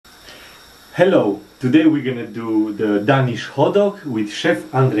Hello, today we're gonna do the Danish hot dog with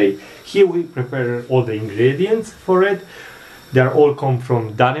Chef Andrei. Here we prepare all the ingredients for it. They are all come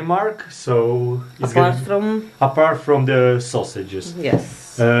from Denmark, so it's apart from the sausages.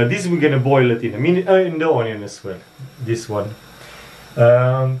 Yes. This we're gonna boil it in a minute, in the onion as well. This one.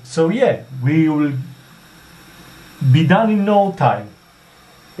 So yeah, we will be done in no time.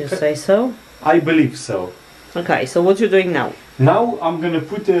 You say so? I believe so. Okay, so what you're doing now? Now I'm gonna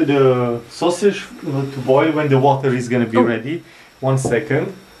put the sausage to boil when the water is gonna be ready. 1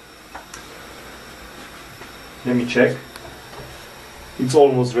 second. Let me check. It's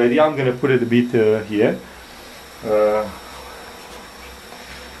almost ready. I'm gonna put it a bit here.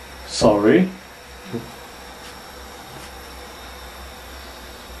 Sorry.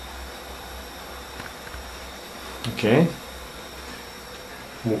 Okay.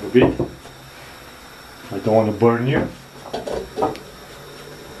 Move a bit. I don't want to burn you.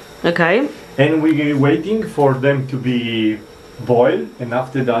 Okay. And we're waiting for them to be boiled, and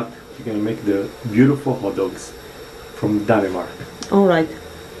after that we're gonna make the beautiful hot dogs from Denmark. All right.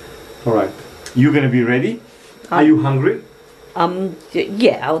 All right. You gonna be ready? Are you hungry?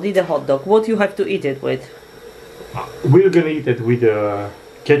 Yeah, I'll eat a hot dog. What you have to eat it with? We're gonna eat it with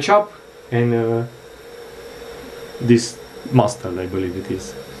ketchup and this mustard, I believe it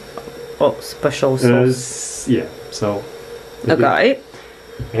is. Oh, special sauce. Yeah. So. Okay.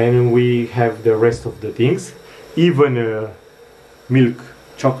 And we have the rest of the things, even milk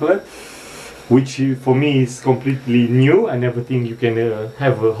chocolate, which for me is completely new. I never think you can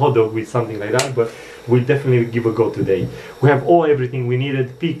have a hot dog with something like that, but we'll definitely give a go today. We have everything we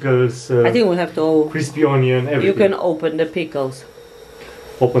needed: pickles. I think we have to. Crispy onion. Everything. You can open the pickles.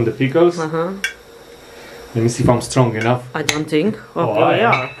 Open the pickles. Let me see if I'm strong enough. I don't think. Oh, here we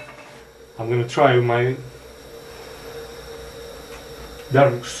are. I'm gonna try my.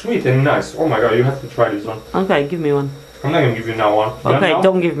 They're sweet and nice. Oh my god, you have to try this one. Okay, give me one. I'm not gonna give you now one. Okay,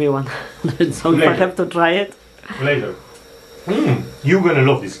 don't give me one. So I have to try it. Later. You're gonna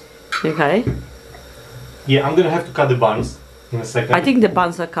love this. Okay. Yeah, I'm gonna have to cut the buns in a second. I think the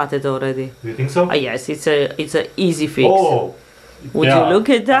buns are cut already. Do you think so? Yes, it's a easy fix. Oh, would you look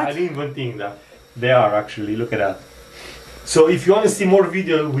at that? I didn't even think that. They are actually. Look at that. So if you want to see more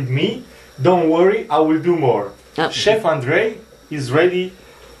video with me, don't worry, I will do more. Chef Andrei is ready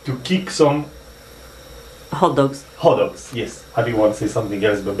to kick some hot dogs. Hot dogs, yes. I didn't want to say something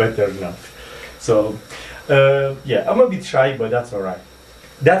else, but better not. So, yeah, I'm a bit shy, but that's alright.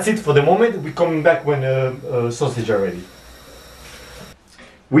 That's it for the moment. We're coming back when sausage are ready.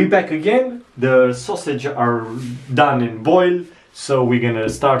 We're back again. The sausage are done and boiled, so we're gonna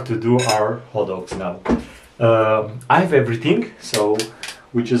start to do our hot dogs now. I have everything, so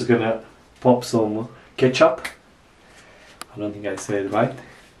we're just gonna pop some ketchup. I don't think I said it right,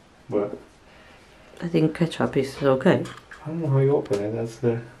 but I think ketchup is okay. I don't know how you open it. That's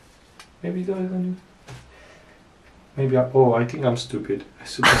the maybe do it on. Maybe I think I'm stupid. I'm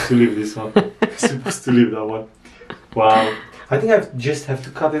supposed to leave this one. I'm supposed to leave that one. Wow. I think I just have to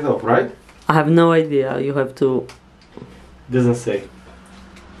cut it off, right? I have no idea. You have to. Doesn't say.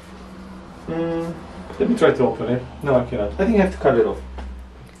 Let me try to open it. No, I cannot. I think I have to cut it off.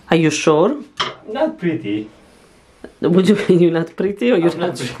 Are you sure? Not pretty. Would you mean you're not pretty or you're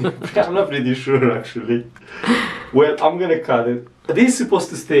not sure? I'm not pretty sure actually. Well, I'm gonna cut it. This is supposed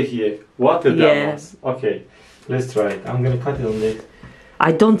to stay here. What a dumbass. Okay, let's try it. I'm gonna cut it on this.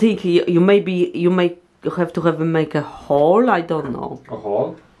 I don't think you have to make a hole. I don't know. A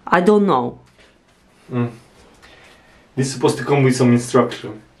hole? I don't know. This is supposed to come with some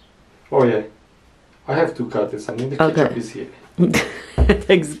instruction. Oh yeah. I have to cut it. I mean the ketchup is here.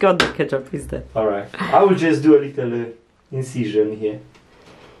 Thanks God the ketchup is there. Alright. I will just do a little incision here.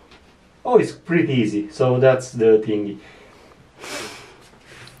 Oh, it's pretty easy. So that's the thingy.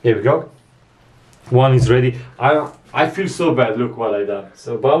 Here we go. One is ready. I feel so bad. Look what I done.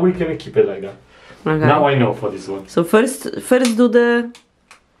 So, but we can keep it like that. Okay. Now I know for this one. So first do the.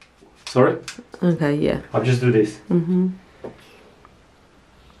 Sorry. Okay. Yeah. I'll just do this.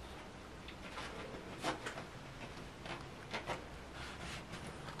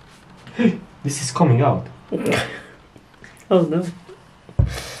 Hey, this is coming out. Oh no.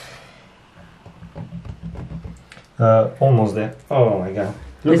 Almost there. Oh my god.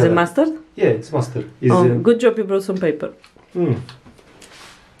 Look is it mustard? Yeah, it's mustard. Good job you brought some paper.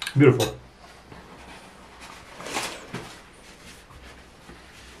 Beautiful.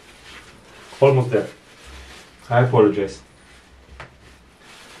 Almost there. I apologize.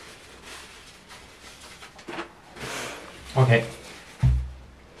 Okay.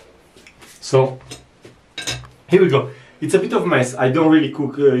 So, here we go. It's a bit of a mess. I don't really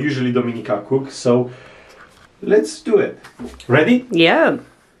cook. Usually Dominika cooks, so let's do it. Ready? Yeah.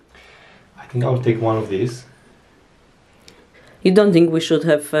 I think I'll take one of these. You don't think we should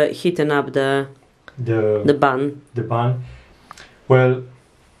have heated up the bun? The bun. Well,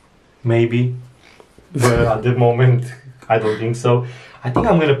 maybe. But at the moment, I don't think so. I think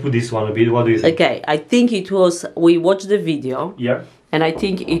I'm gonna put this one a bit. What do you think? Okay, I think it was. We watched the video. Yeah. And I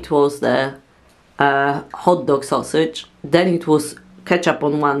think it was the hot dog sausage. Then it was ketchup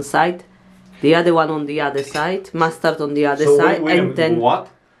on one side, the other one on the other side, mustard on the other side, and then what?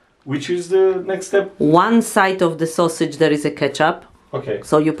 Which is the next step? One side of the sausage there is a ketchup. Okay.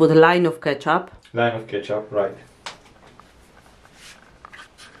 So you put a line of ketchup. Line of ketchup, right.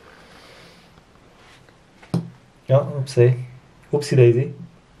 Yeah, oopsie daisy.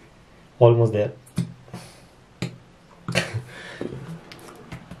 Almost there.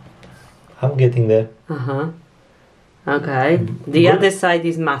 I'm getting there. Okay. The Good. other side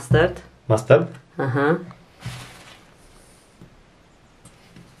is mustard. Mustard? I'm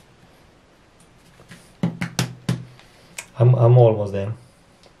almost there.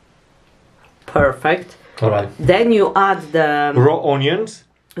 Perfect. Alright. Then you add the Raw onions.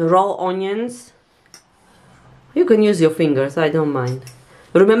 raw onions. You can use your fingers, I don't mind.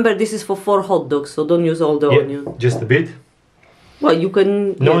 Remember, this is for 4 hot dogs, so don't use all the onion. Just a bit? Well, you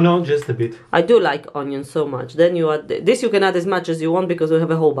can... No, just a bit. I do like onions so much. Then you add... This you can add as much as you want because we have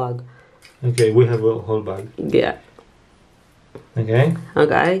a whole bag. Okay, we have a whole bag. Yeah. Okay.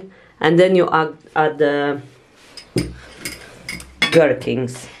 Okay. And then you add the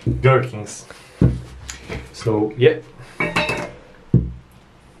gherkins. Gherkins. So, yeah.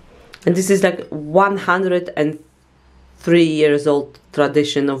 And this is like 103 years old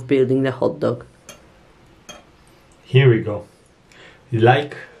tradition of building the hot dog. Here we go.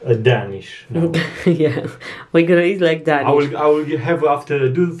 Like a Danish. No. Yeah, we're gonna eat like Danish. I will have after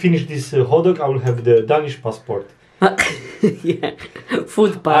finish this hot dog. I will have the Danish passport. Yeah,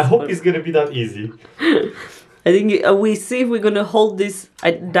 food passport. I hope it's gonna be that easy. I think we see if we're gonna hold this.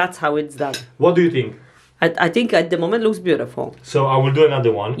 That's how it's done. What do you think? I think at the moment looks beautiful. So I will do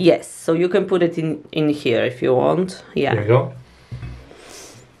another one. Yes, so you can put it in here if you want. Yeah. There you go.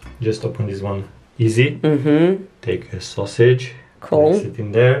 Just open this one easy. Take a sausage. Cool. Place it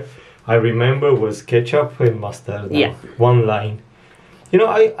in there. I remember was ketchup and mustard. Now. Yeah. One line. You know,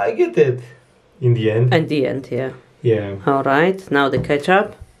 I get it in the end. At the end, yeah. Yeah. All right. Now the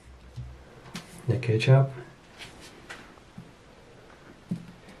ketchup. The ketchup.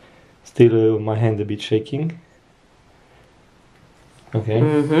 Still my hand a bit shaking. Okay.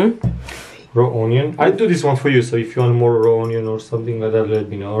 Raw onion. I do this one for you, so if you want more raw onion or something like that, let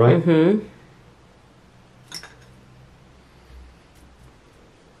me know, right?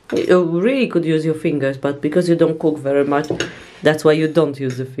 You really could use your fingers, but because you don't cook very much, that's why you don't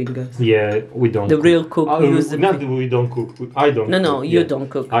use the fingers. Yeah, we don't. The real cook use the not that we don't cook. I don't. No, cook, you don't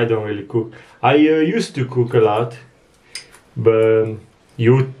cook. I don't really cook. I used to cook a lot, but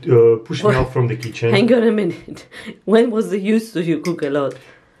you pushed me out from the kitchen. Hang on a minute. When was the use to you cook a lot?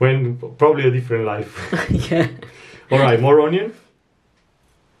 When probably a different life. Yeah. All right, more onion.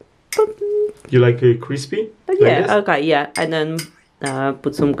 You like crispy? Yeah. Like okay. Yeah, and then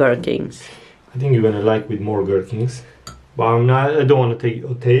put some gherkins. I think you're gonna like with more gherkins, but I don't want to take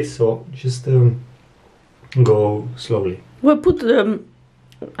a taste, so just go slowly. We'll put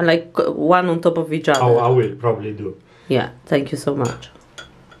like one on top of each other. Oh, I will probably do. Yeah. Thank you so much.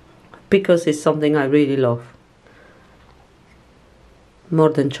 Because it's something I really love. More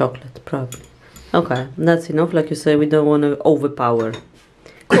than chocolate, probably. Okay, that's enough. Like you say, we don't want to overpower.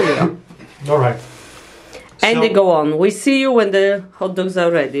 Cool it up. All right. And So- they go on. We see you when the hot dogs are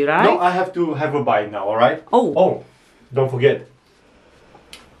ready, right? No, I have to have a bite now. All right. Oh. Oh, don't forget.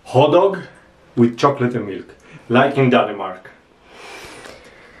 Hot dog with chocolate and milk, like in Denmark.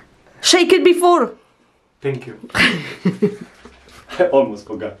 Shake it before. Thank you. I almost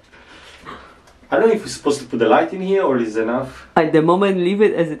forgot. I don't know if we're supposed to put the light in here or is enough. At the moment, leave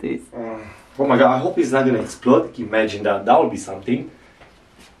it as it is. Oh my god, I hope it's not gonna explode. Imagine that. That would be something.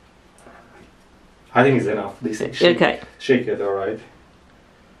 I think it's enough. They say shake, Okay. shake it, alright.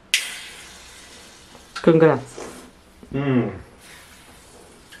 Congrats.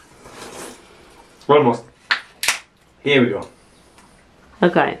 Almost. Here we go.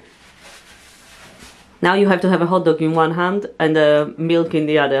 Okay. Now you have to have a hot dog in one hand and milk in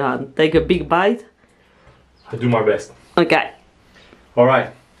the other hand. Take a big bite. I do my best. Okay.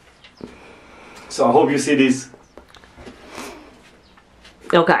 Alright. So I hope you see this.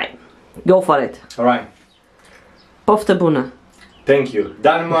 Okay. Go for it. Alright. Powtebuna. Thank you.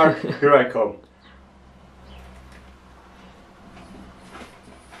 Denmark, here I come.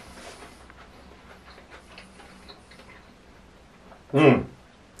 Mm.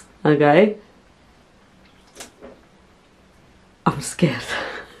 Okay. I'm scared.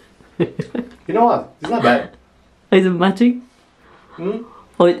 You know what? It's not bad. Is it matching? Mm.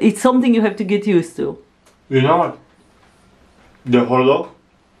 Or it's something you have to get used to? You know what? The hot dog.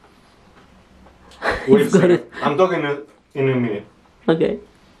 Wait a You've got second. it. I'm talking in a minute. Okay.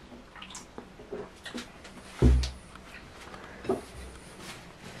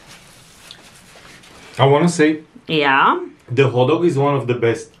 I want to say Yeah. the hot dog is one of the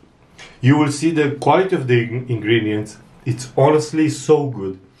best. You will see the quality of the ingredients. It's honestly so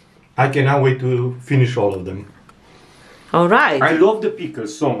good. I cannot wait to finish all of them. All right. I love the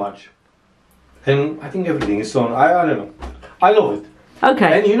pickles so much. And I think everything is so... I don't know. I love it.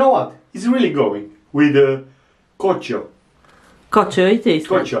 Okay. And you know what? It's really going with the cocho. Cocho, it is.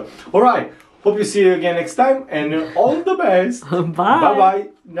 Cocho. Alright. Hope you see you again next time. And all the best. Bye. Bye-bye.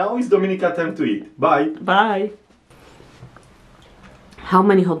 Now it's Dominika time to eat. Bye. Bye. How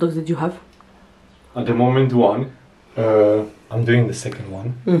many hot dogs did you have? At the moment, one. I'm doing the second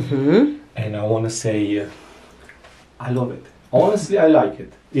one. Mm-hmm. And I want to say... I love it. Honestly, I like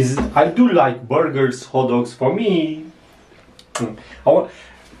it. I do like burgers, hot dogs. For me,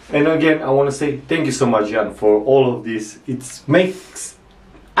 and again, I want to say thank you so much, Jan, for all of this. It makes,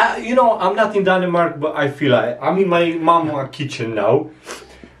 you know, I'm not in Denmark, but I feel like I'm in my mama kitchen now.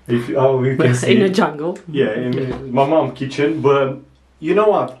 If you can see, in a jungle. Yeah, in my mom kitchen. But you know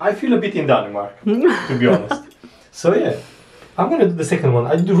what? I feel a bit in Denmark, to be honest. So yeah, I'm gonna do the second one.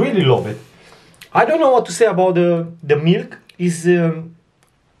 I do really love it. I don't know what to say about the milk.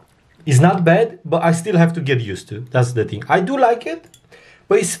 Is not bad, but I still have to get used to. That's the thing. I do like it,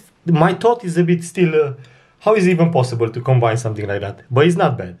 but my thought is a bit still. How is it even possible to combine something like that? But it's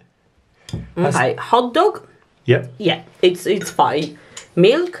not bad. Okay, hot dog. Yeah. Yeah, it's fine.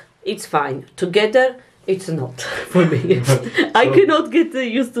 Milk, it's fine. Together, it's not for me. I cannot get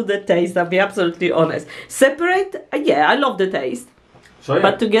used to the taste. I'll be absolutely honest. Separate, yeah, I love the taste. So, yeah.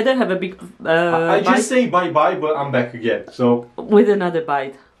 But together, have a big. I just say bye bye, but I'm back again. So with another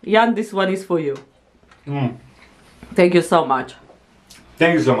bite. Jan, this one is for you. Mm. Thank you so much.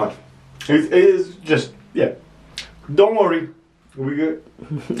 Thank you so much. It is just, yeah. Don't worry. We're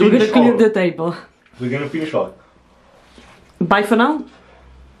gonna clear the table. We're gonna finish all. Bye for now.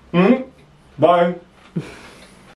 Mm-hmm. Bye.